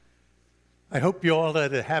I hope you all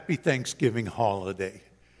had a happy Thanksgiving holiday.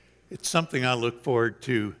 It's something I look forward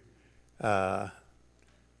to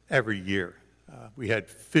every year. We had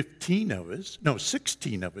 16 of us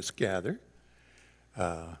gather.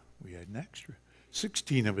 We had an extra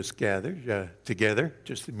 16 of us gathered together,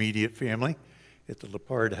 just immediate family, at the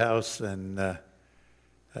Lepard House, and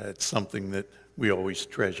it's something that we always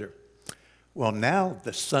treasure. Well, now,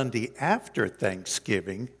 the Sunday after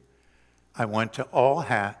Thanksgiving, I want to all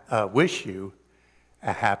wish you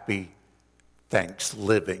a happy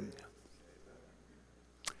Thanksgiving.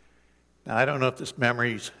 Now, I don't know if this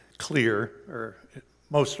memory's clear, or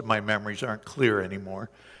most of my memories aren't clear anymore,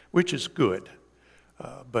 which is good.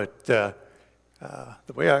 But the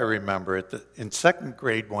way I remember it, in second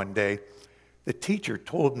grade one day, the teacher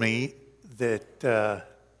told me that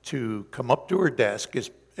to come up to her desk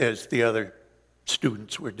as the other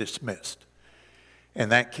students were dismissed.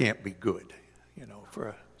 And that can't be good, for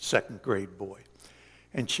a second grade boy.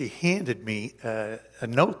 And she handed me a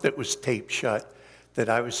note that was taped shut that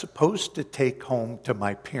I was supposed to take home to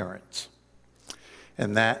my parents.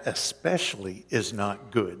 And that especially is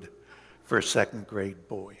not good for a second grade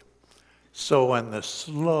boy. So on the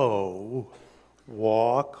slow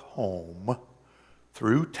walk home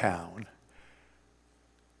through town,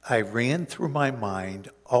 I ran through my mind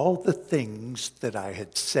all the things that I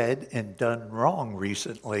had said and done wrong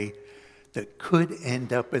recently that could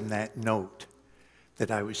end up in that note that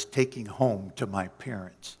I was taking home to my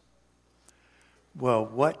parents. Well,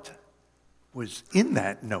 what was in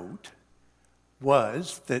that note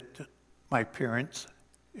was that my parents,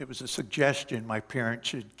 it was a suggestion my parents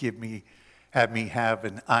should have me have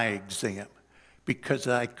an eye exam because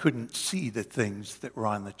I couldn't see the things that were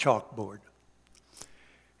on the chalkboard.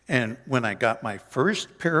 And when I got my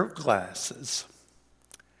first pair of glasses,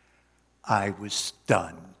 I was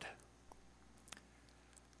stunned.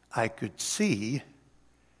 I could see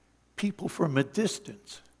people from a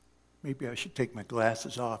distance. Maybe I should take my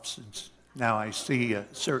glasses off since now I see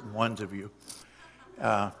certain ones of you.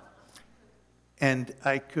 And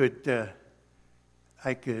I could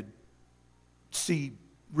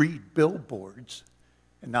read billboards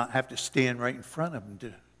and not have to stand right in front of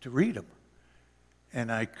them to read them. And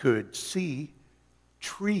I could see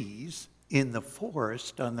trees in the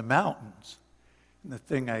forest on the mountains. And the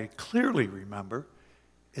thing I clearly remember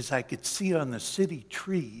is I could see on the city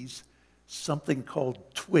trees something called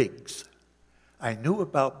twigs. I knew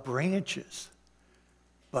about branches,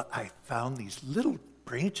 but I found these little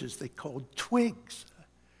branches they called twigs.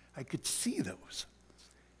 I could see those.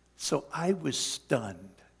 So I was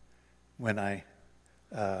stunned when I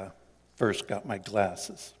first got my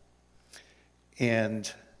glasses.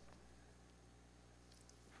 And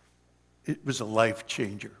it was a life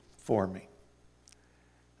changer for me.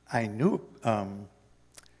 I knew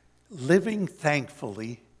living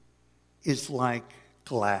thankfully is like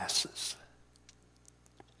glasses.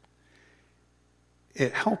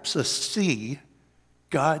 It helps us see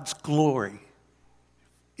God's glory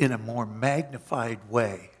in a more magnified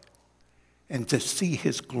way and to see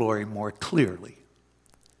his glory more clearly.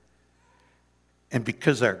 And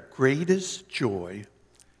because our greatest joy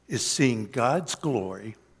is seeing God's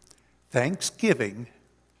glory, thanksgiving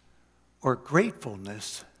or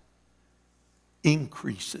gratefulness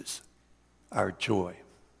increases our joy.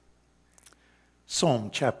 Psalm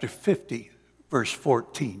chapter 50, verse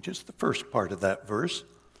 14, just the first part of that verse,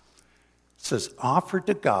 says, "Offer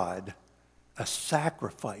to God a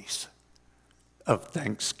sacrifice of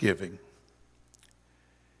thanksgiving."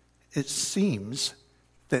 It seems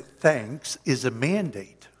that thanks is a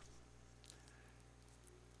mandate.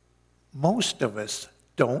 Most of us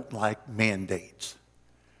don't like mandates.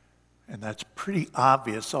 And that's pretty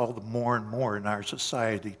obvious all the more and more in our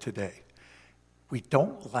society today. We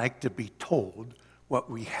don't like to be told what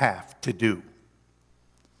we have to do.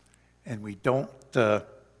 And we don't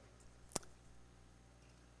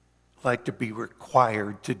like to be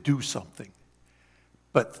required to do something.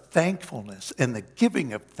 But thankfulness and the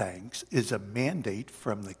giving of thanks is a mandate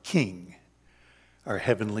from the King, our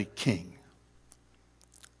heavenly King.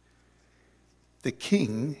 The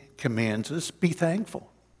King commands us, be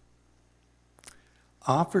thankful.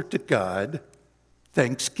 Offer to God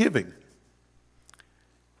thanksgiving.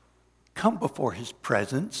 Come before his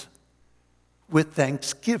presence with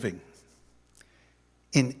thanksgiving.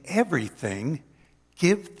 In everything,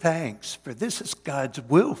 give thanks, for this is God's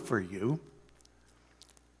will for you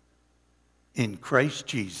in Christ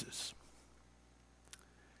Jesus.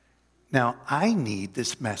 Now, I need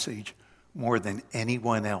this message more than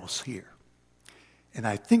anyone else here. And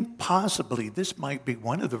I think possibly this might be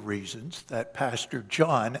one of the reasons that Pastor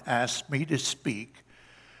John asked me to speak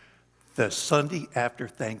the Sunday after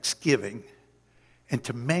Thanksgiving and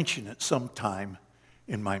to mention it sometime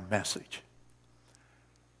in my message.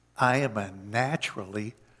 I am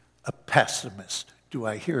naturally a pessimist. Do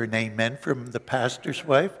I hear an amen from the pastor's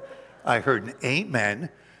wife? I heard an amen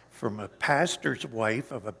from a pastor's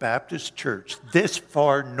wife of a Baptist church this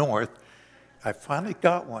far north. I finally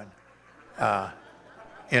got one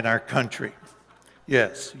in our country.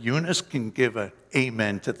 Yes, Eunice can give an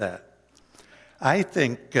amen to that. I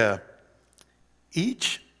think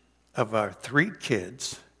each of our 3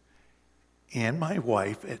 kids and my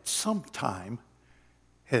wife at some time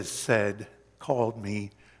has called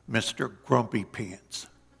me Mr. Grumpy Pants.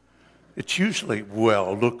 It's usually,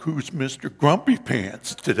 well, look who's Mr. Grumpy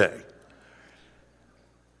Pants today.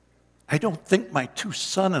 I don't think my 2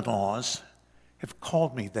 son-in-laws have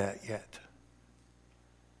called me that yet.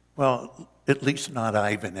 Well, at least not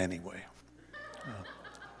Ivan anyway.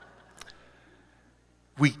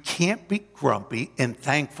 We can't be grumpy and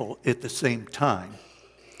thankful at the same time.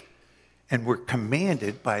 And we're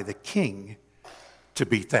commanded by the King to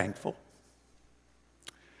be thankful.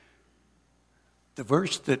 The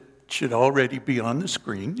verse that should already be on the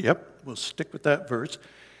screen, yep, we'll stick with that verse.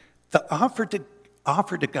 The offer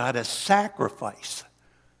to God a sacrifice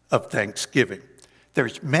of thanksgiving.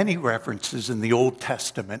 There's many references in the Old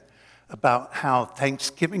Testament about how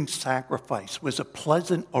Thanksgiving sacrifice was a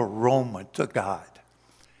pleasant aroma to God.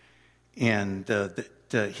 And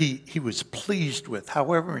he was pleased with.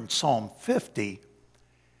 However, in Psalm 50,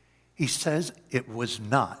 he says it was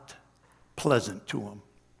not pleasant to him.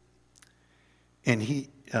 And he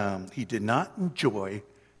did not enjoy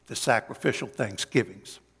the sacrificial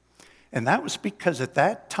thanksgivings. And that was because at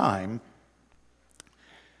that time,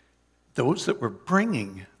 those that were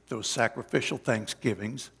bringing those sacrificial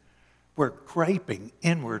thanksgivings were griping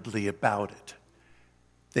inwardly about it.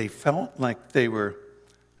 They felt like they were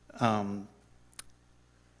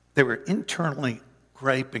internally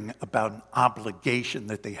griping about an obligation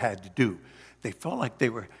that they had to do. They felt like they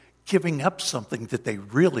were giving up something that they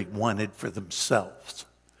really wanted for themselves.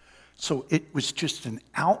 So it was just an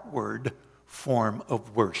outward form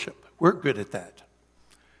of worship. We're good at that.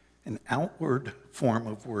 An outward form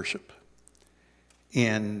of worship.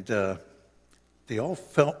 And they all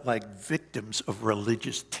felt like victims of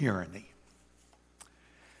religious tyranny.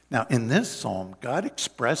 Now, in this psalm, God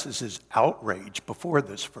expresses his outrage before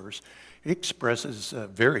this verse. He expresses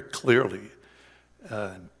very clearly,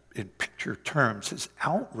 in picture terms, his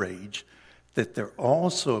outrage that they're all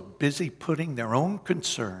so busy putting their own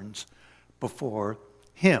concerns before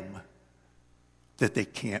him that they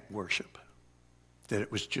can't worship, that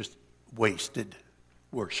it was just wasted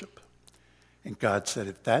worship. And God said,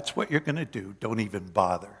 if that's what you're going to do, don't even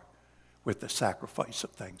bother with the sacrifice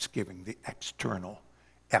of thanksgiving, the external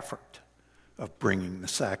effort of bringing the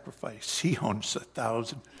sacrifice. He owns the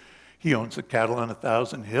cattle on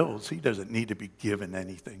 1,000 hills. He doesn't need to be given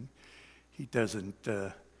anything. He doesn't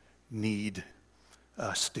need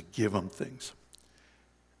us to give him things.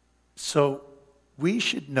 So we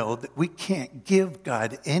should know that we can't give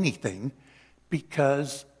God anything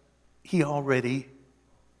because he already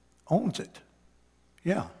owns it.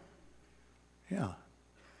 Yeah.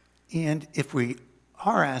 And if we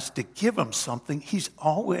are asked to give him something, he's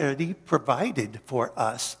already provided for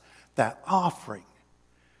us that offering.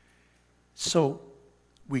 So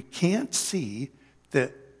we can't see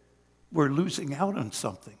that we're losing out on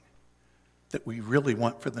something that we really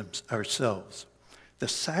want for ourselves. The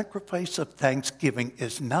sacrifice of thanksgiving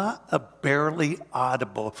is not a barely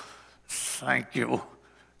audible thank you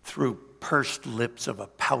through pursed lips of a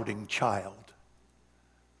pouting child.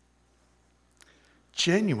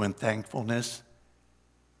 Genuine thankfulness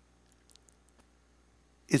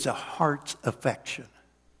is a heart's affection,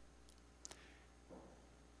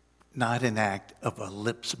 not an act of a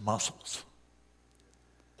lip's muscles.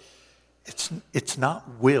 It's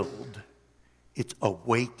not willed, it's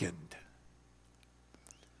awakened.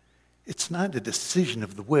 It's not a decision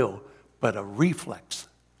of the will, but a reflex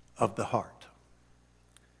of the heart.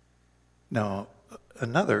 Now,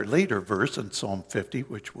 another later verse in Psalm 50,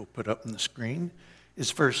 which we'll put up on the screen,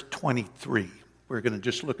 is verse 23. We're going to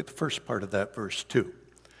just look at the first part of that verse too.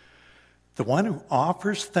 The one who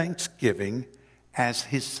offers thanksgiving as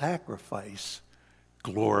his sacrifice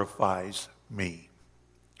glorifies me.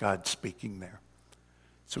 God speaking there.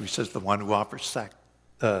 So he says the one who offers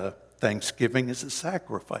thanksgiving as a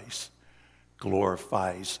sacrifice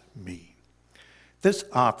glorifies me. This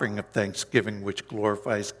offering of thanksgiving which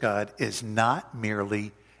glorifies God is not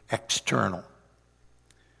merely external.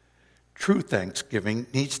 True thanksgiving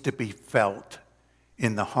needs to be felt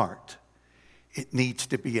in the heart. It needs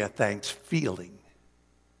to be a thanks feeling.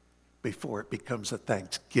 before it becomes a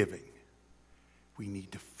thanksgiving. We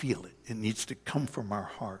need to feel it. It needs to come from our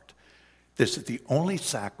heart. This is the only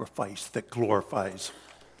sacrifice that glorifies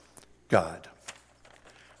God.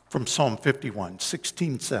 From Psalm 51,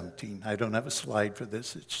 16, 17. I don't have a slide for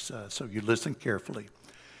this, so you listen carefully.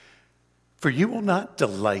 For you will not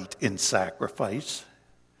delight in sacrifice.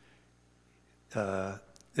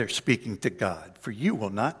 They're speaking to God. For you will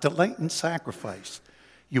not delight in sacrifice.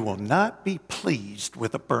 You will not be pleased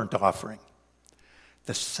with a burnt offering.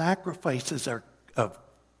 The sacrifices of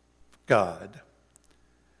God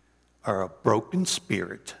are a broken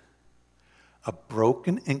spirit, a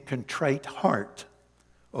broken and contrite heart,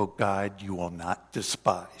 O God, you will not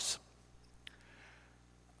despise.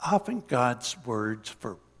 Often God's words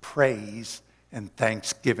for praise and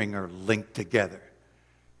thanksgiving are linked together.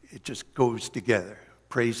 It just goes together.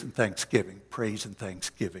 Praise and thanksgiving, praise and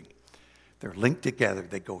thanksgiving. They're linked together.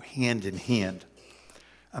 They go hand in hand.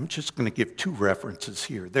 I'm just going to give two references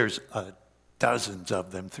here. There's dozens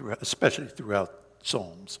of them, especially throughout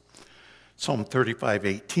Psalms. Psalm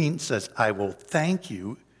 35:18 says, I will thank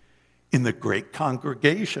you in the great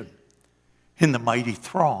congregation. In the mighty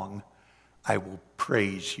throng, I will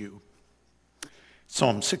praise you.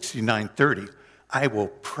 Psalm 69:30, I will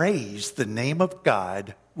praise the name of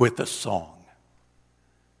God with a song.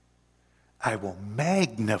 I will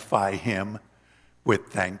magnify him with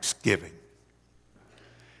thanksgiving.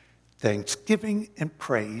 Thanksgiving and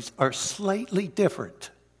praise are slightly different.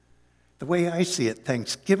 The way I see it,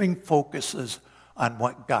 thanksgiving focuses on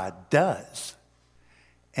what God does,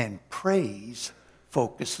 and praise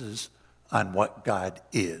focuses on what God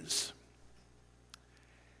is.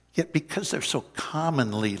 Yet because they're so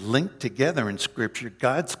commonly linked together in Scripture,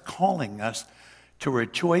 God's calling us to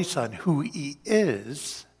rejoice on who he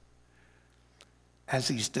is as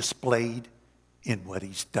he's displayed in what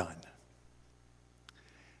he's done.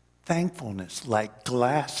 Thankfulness, like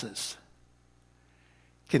glasses,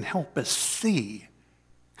 can help us see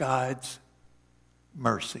God's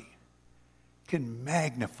mercy, can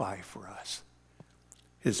magnify for us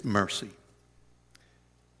his mercy.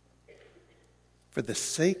 For the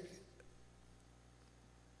sake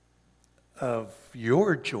of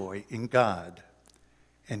your joy in God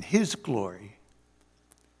and his glory,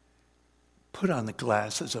 put on the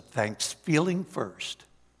glasses of thanks feeling first.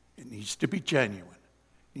 It needs to be genuine.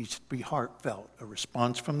 It needs to be heartfelt, a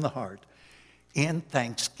response from the heart. And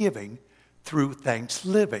thanksgiving through thanks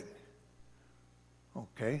living.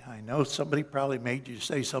 Okay, I know somebody probably made you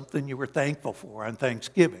say something you were thankful for on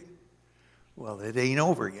Thanksgiving. Well, it ain't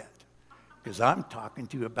over yet, because I'm talking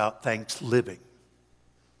to you about thanks living.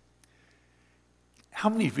 How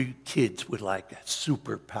many of you kids would like a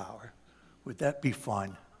superpower? Would that be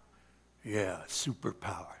fun? Yeah,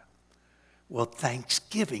 superpower. Well,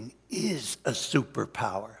 Thanksgiving is a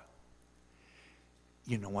superpower.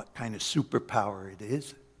 You know what kind of superpower it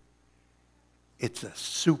is? It's a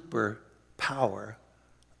superpower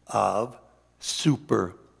of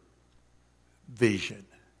supervision.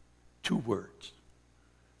 2 words.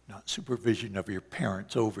 Not supervision of your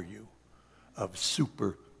parents over you, of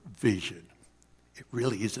supervision. It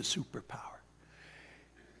really is a superpower.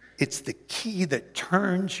 It's the key that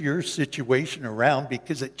turns your situation around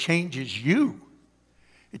because it changes you.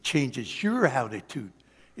 It changes your attitude.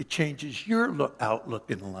 It changes your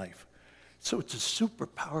outlook in life. So it's a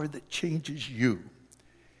superpower that changes you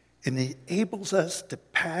and enables us to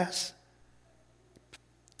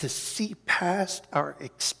see past our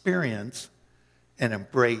experience and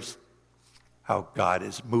embrace how God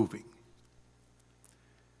is moving.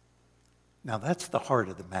 Now that's the heart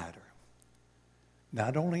of the matter.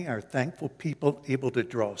 Not only are thankful people able to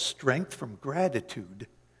draw strength from gratitude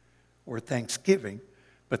or thanksgiving,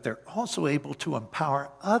 but they're also able to empower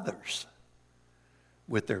others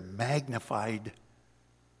with their magnified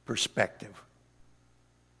perspective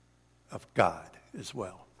of God as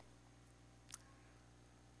well.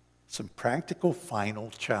 Some practical final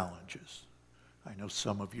challenges. I know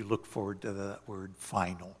some of you look forward to that word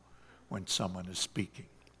final when someone is speaking.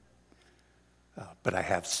 But I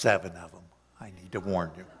have 7 of them. I need to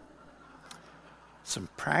warn you. Some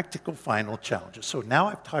practical final challenges. So now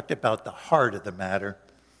I've talked about the heart of the matter.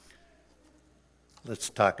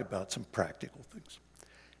 Let's talk about some practical things.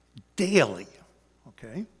 Daily,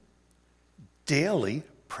 okay? Daily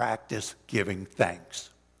practice giving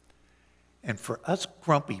thanks. And for us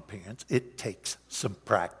grumpy pants, it takes some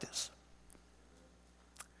practice.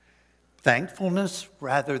 Thankfulness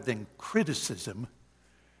rather than criticism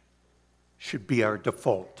should be our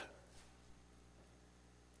default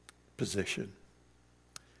position.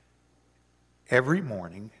 Every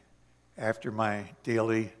morning after my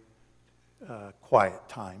daily quiet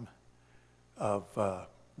time, of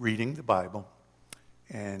reading the Bible,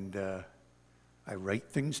 and I write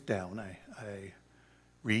things down. I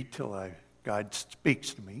read till God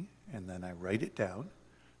speaks to me, and then I write it down.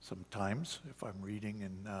 Sometimes, if I'm reading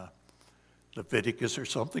in Leviticus or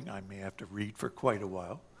something, I may have to read for quite a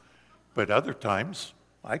while. But other times,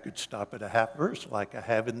 I could stop at a half verse like I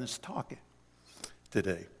have in this talk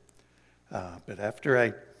today. But after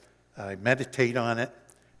I meditate on it,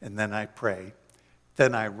 and then I pray,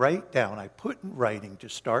 then I write down, I put in writing to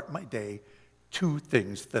start my day 2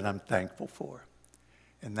 things that I'm thankful for.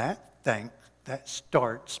 And that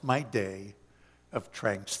starts my day of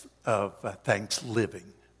thanks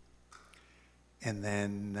living. And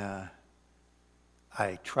then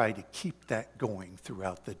I try to keep that going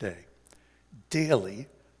throughout the day. Daily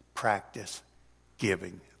practice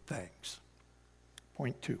giving thanks.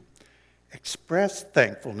 Point 2, express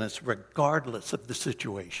thankfulness regardless of the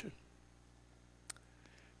situation.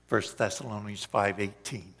 1 Thessalonians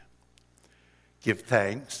 5:18. Give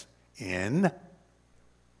thanks in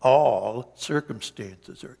all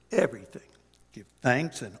circumstances, or everything. Give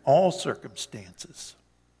thanks in all circumstances.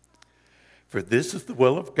 For this is the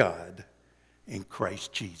will of God in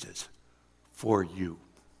Christ Jesus for you.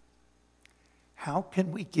 How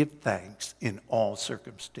can we give thanks in all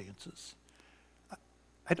circumstances?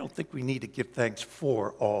 I don't think we need to give thanks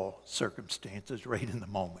for all circumstances right in the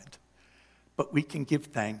moment. But we can give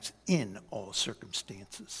thanks in all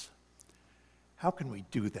circumstances. How can we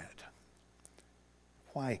do that?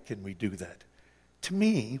 Why can we do that? To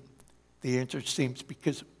me, the answer seems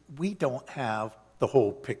because we don't have the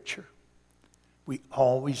whole picture. We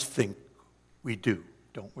always think we do,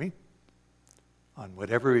 don't we? On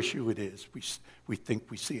whatever issue it is, we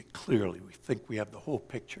think we see it clearly. We think we have the whole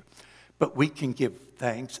picture. But we can give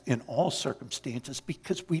thanks in all circumstances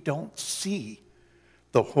because we don't see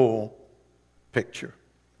the whole picture.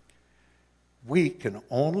 We can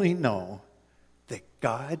only know that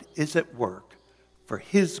God is at work for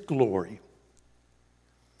His glory,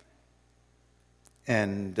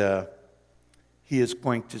 and He is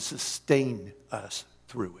going to sustain us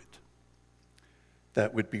through it.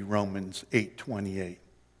 That would be Romans 8:28.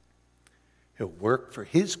 He'll work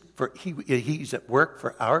He's at work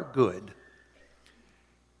for our good,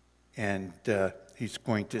 and He's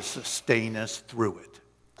going to sustain us through it.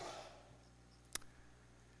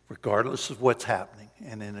 Regardless of what's happening.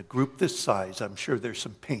 And in a group this size, I'm sure there's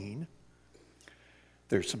some pain.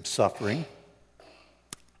 There's some suffering.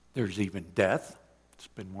 There's even death. It's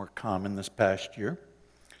been more common this past year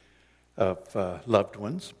of loved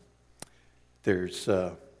ones. There's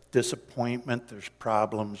disappointment. There's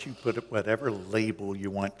problems. You put whatever label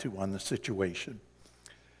you want to on the situation.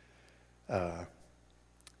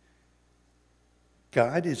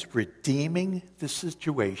 God is redeeming the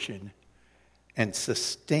situation and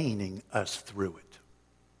sustaining us through it.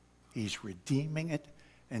 He's redeeming it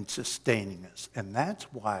and sustaining us. And that's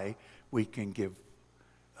why we can give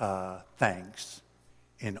thanks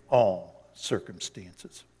in all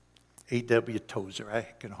circumstances. A.W. Tozer, I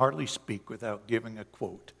can hardly speak without giving a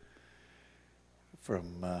quote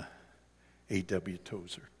from A.W.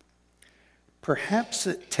 Tozer. Perhaps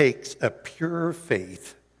it takes a pure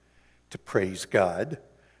faith to praise God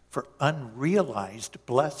for unrealized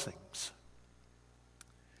blessings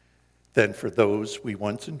than for those we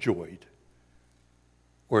once enjoyed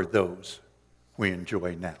or those we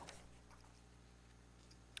enjoy now.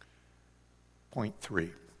 Point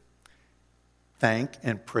 3, thank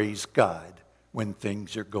and praise God when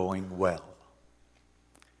things are going well.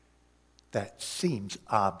 That seems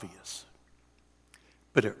obvious,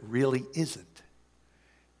 but it really isn't,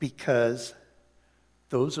 because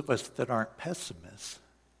those of us that aren't pessimists,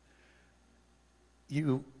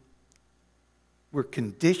 we're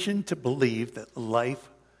conditioned to believe that life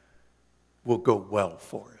will go well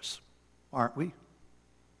for us, aren't we?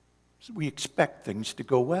 So we expect things to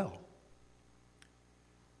go well.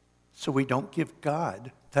 So we don't give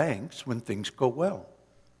God thanks when things go well,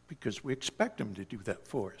 because we expect Him to do that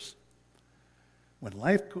for us. When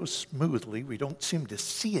life goes smoothly, we don't seem to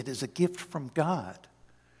see it as a gift from God.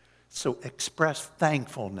 So express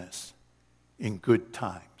thankfulness in good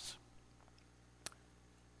times.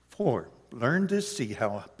 4, learn to see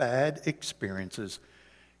how bad experiences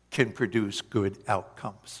can produce good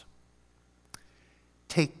outcomes.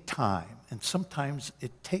 Take time, and sometimes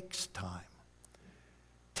it takes time.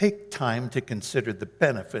 Take time to consider the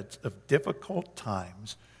benefits of difficult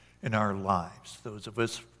times in our lives. Those of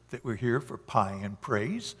us that were here for Pie and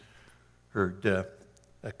Praise heard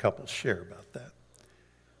a couple share about that.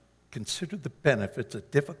 Consider the benefits of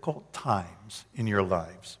difficult times in your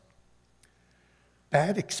lives.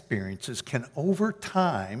 bad experiences can over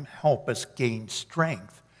time help us gain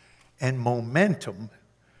strength and momentum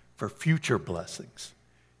for future blessings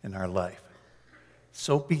in our life.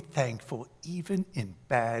 So be thankful even in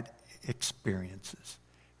bad experiences.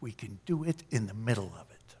 We can do it in the middle of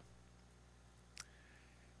it.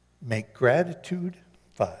 Make gratitude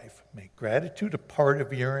a part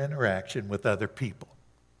of your interaction with other people.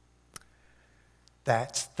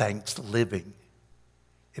 That's thanks living.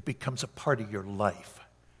 It becomes a part of your life.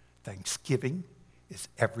 Thanksgiving is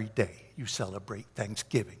every day you celebrate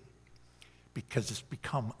Thanksgiving because it's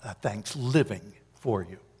become a thanks living for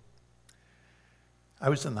you. I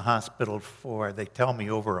was in the hospital for, they tell me,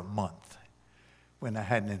 over a month when I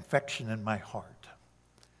had an infection in my heart.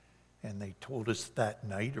 And they told us that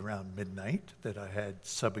night around midnight that I had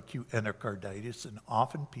subacute endocarditis, and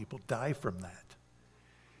often people die from that.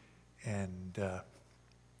 And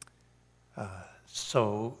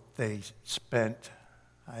so they spent,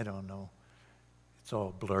 I don't know, it's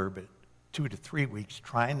all blur, but 2 to 3 weeks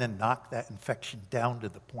trying to knock that infection down to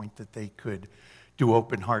the point that they could do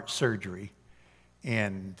open heart surgery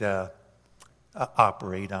and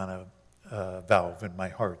operate on a valve in my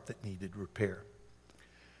heart that needed repair.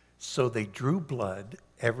 So they drew blood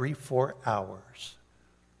every 4 hours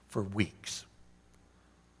for weeks,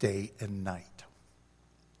 day and night.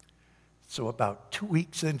 So about 2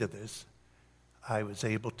 weeks into this, I was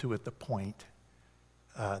able to, at that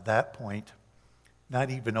point,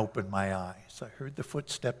 not even open my eyes. I heard the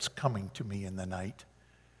footsteps coming to me in the night,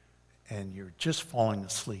 and you're just falling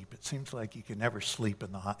asleep. It seems like you can never sleep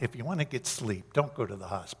in the hospital. If you want to get sleep, don't go to the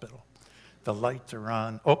hospital. The lights are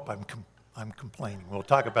on. Oh, I'm complaining. We'll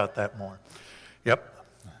talk about that more. Yep.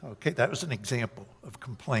 Okay, that was an example of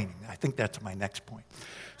complaining. I think that's my next point.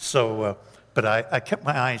 So, but I kept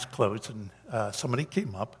my eyes closed, and somebody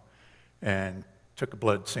came up and took a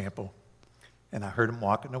blood sample, and I heard him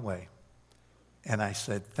walking away, and I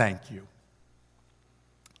said, "Thank you."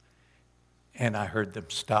 And I heard them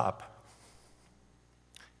stop,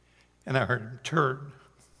 and I heard him turn,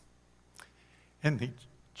 and he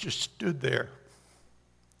just stood there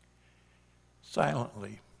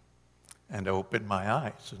silently, and I opened my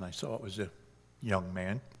eyes, and I saw it was a young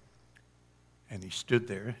man, and he stood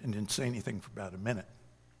there and didn't say anything for about a minute.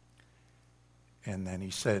 And then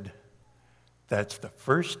he said, "That's the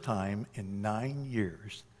first time in 9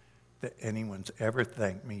 years that anyone's ever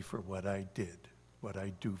thanked me for what I did, what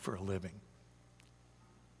I do for a living."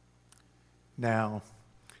 Now,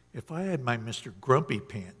 if I had my Mr. Grumpy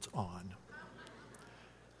pants on,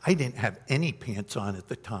 I didn't have any pants on at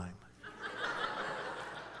the time.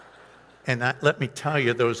 And let me tell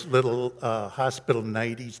you, those little hospital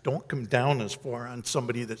nighties don't come down as far on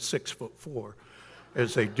somebody that's 6'4"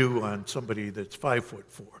 as they do on somebody that's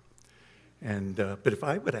 5'4". And but if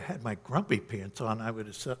I would have had my grumpy pants on, I would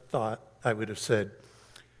have said,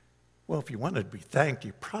 "Well, if you wanted to be thanked,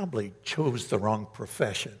 you probably chose the wrong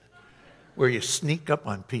profession, where you sneak up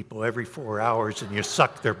on people every 4 hours and you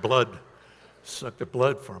suck their blood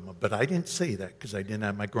from them." But I didn't say that because I didn't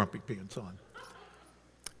have my grumpy pants on.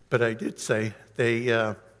 But I did say,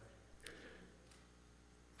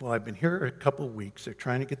 I've been here a couple of weeks. They're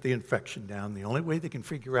trying to get the infection down. The only way they can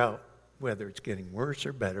figure out whether it's getting worse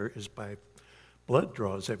or better is by blood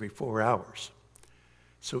draws every 4 hours.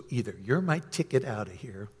 So either you're my ticket out of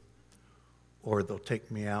here, or they'll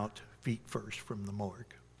take me out feet first from the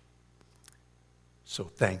morgue. So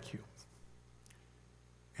thank you.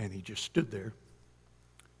 And he just stood there,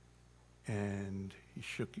 and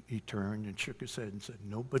he turned and shook his head and said,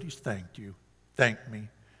 "Nobody's thanked me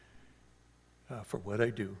for what I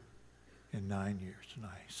do in 9 years." And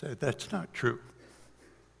I said, "That's not true,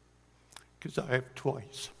 because I have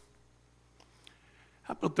twice."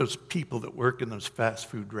 How about those people that work in those fast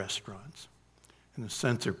food restaurants? In a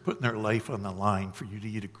sense, they're putting their life on the line for you to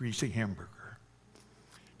eat a greasy hamburger.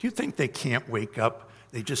 Do you think they can't wake up?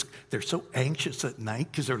 They're so anxious at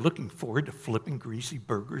night because they're looking forward to flipping greasy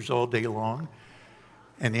burgers all day long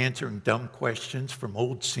and answering dumb questions from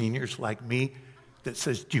old seniors like me that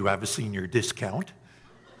says, "Do you have a senior discount?"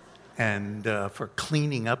 And for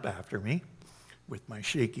cleaning up after me with my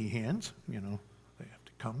shaky hands. They have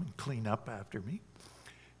to come and clean up after me.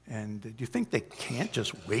 And do you think they can't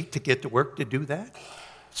just wait to get to work to do that?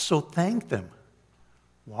 So thank them.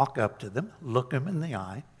 Walk up to them, look them in the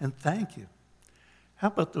eye, and thank you. How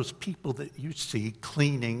about those people that you see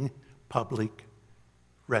cleaning public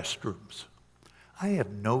restrooms? I have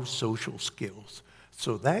no social skills,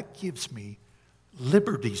 so that gives me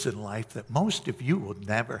liberties in life that most of you will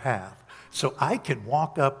never have. So I can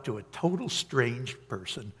walk up to a total strange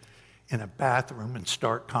person in a bathroom and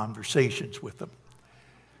start conversations with them.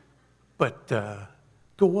 But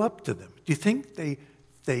Go up to them. Do you think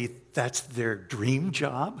that's their dream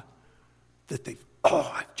job? That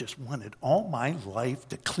I've just wanted all my life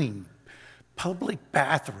to clean public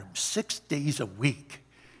bathrooms 6 days a week,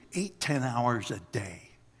 8-10 hours a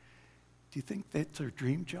day. Do you think that's their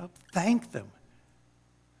dream job? Thank them.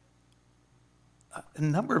 A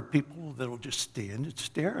number of people that'll just stand and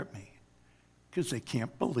stare at me because they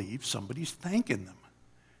can't believe somebody's thanking them.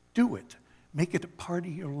 Do it. Make it a part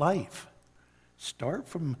of your life. Start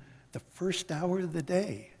from the first hour of the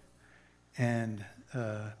day and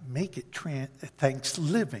make it thanks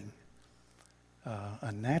living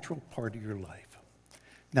a natural part of your life.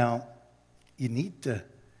 Now, you need to,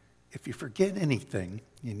 if you forget anything,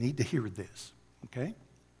 you need to hear this, okay?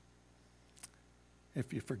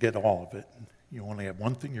 If you forget all of it, you only have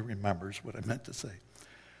one thing you remember is what I meant to say.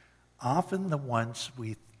 Often the ones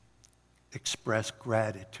we express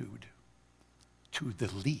gratitude to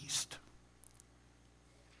the least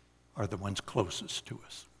are the ones closest to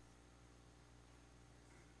us.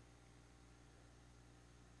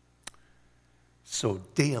 So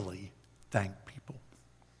daily, thank people.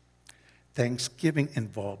 Thanksgiving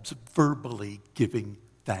involves verbally giving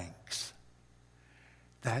thanks.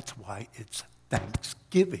 That's why it's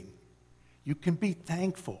Thanksgiving. You can be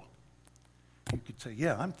thankful. You could say,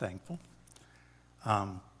 yeah, I'm thankful.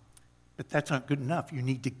 But that's not good enough. You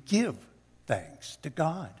need to give thanks to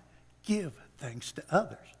God. Give thanks to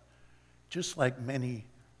others. Just like many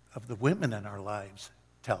of the women in our lives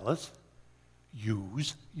tell us,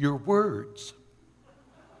 use your words.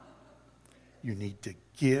 You need to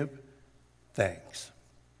give thanks.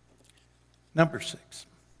 Number 6.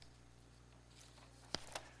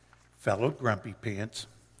 Fellow grumpy pants,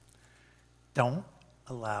 don't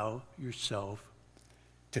allow yourself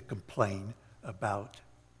to complain about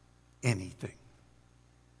anything.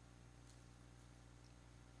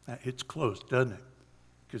 Now, it's close, doesn't it?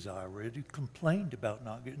 Because I already complained about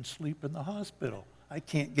not getting sleep in the hospital. I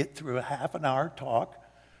can't get through a half an hour talk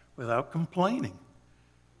without complaining.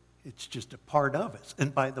 It's just a part of us.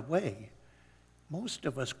 And by the way, most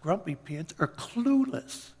of us grumpy pants are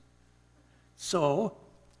clueless. So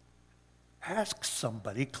ask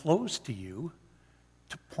somebody close to you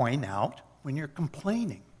to point out when you're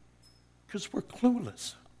complaining, because we're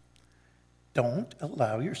clueless. Don't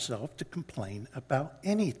allow yourself to complain about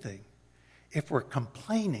anything. If we're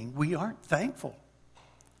complaining, we aren't thankful.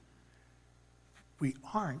 We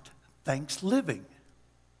aren't thanks living.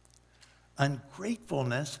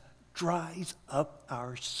 Ungratefulness dries up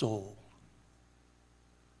our soul.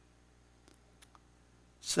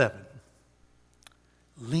 7,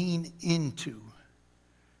 lean into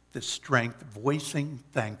the strength voicing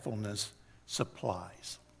thankfulness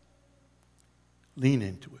supplies. Lean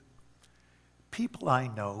into it. People I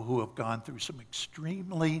know who have gone through some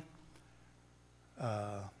extremely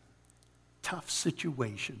tough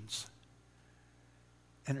situations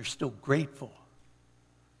and are still grateful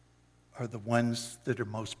are the ones that are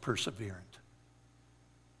most perseverant.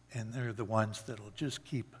 And they're the ones that will just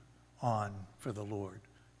keep on for the Lord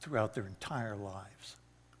throughout their entire lives.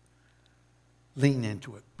 Lean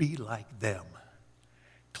into it. Be like them.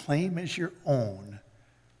 Claim as your own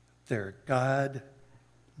their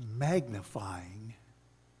God-magnifying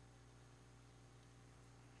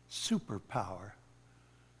superpower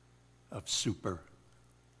of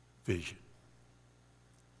supervision.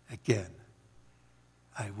 Again,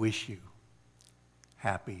 I wish you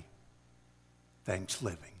happy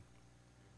Thanksgiving.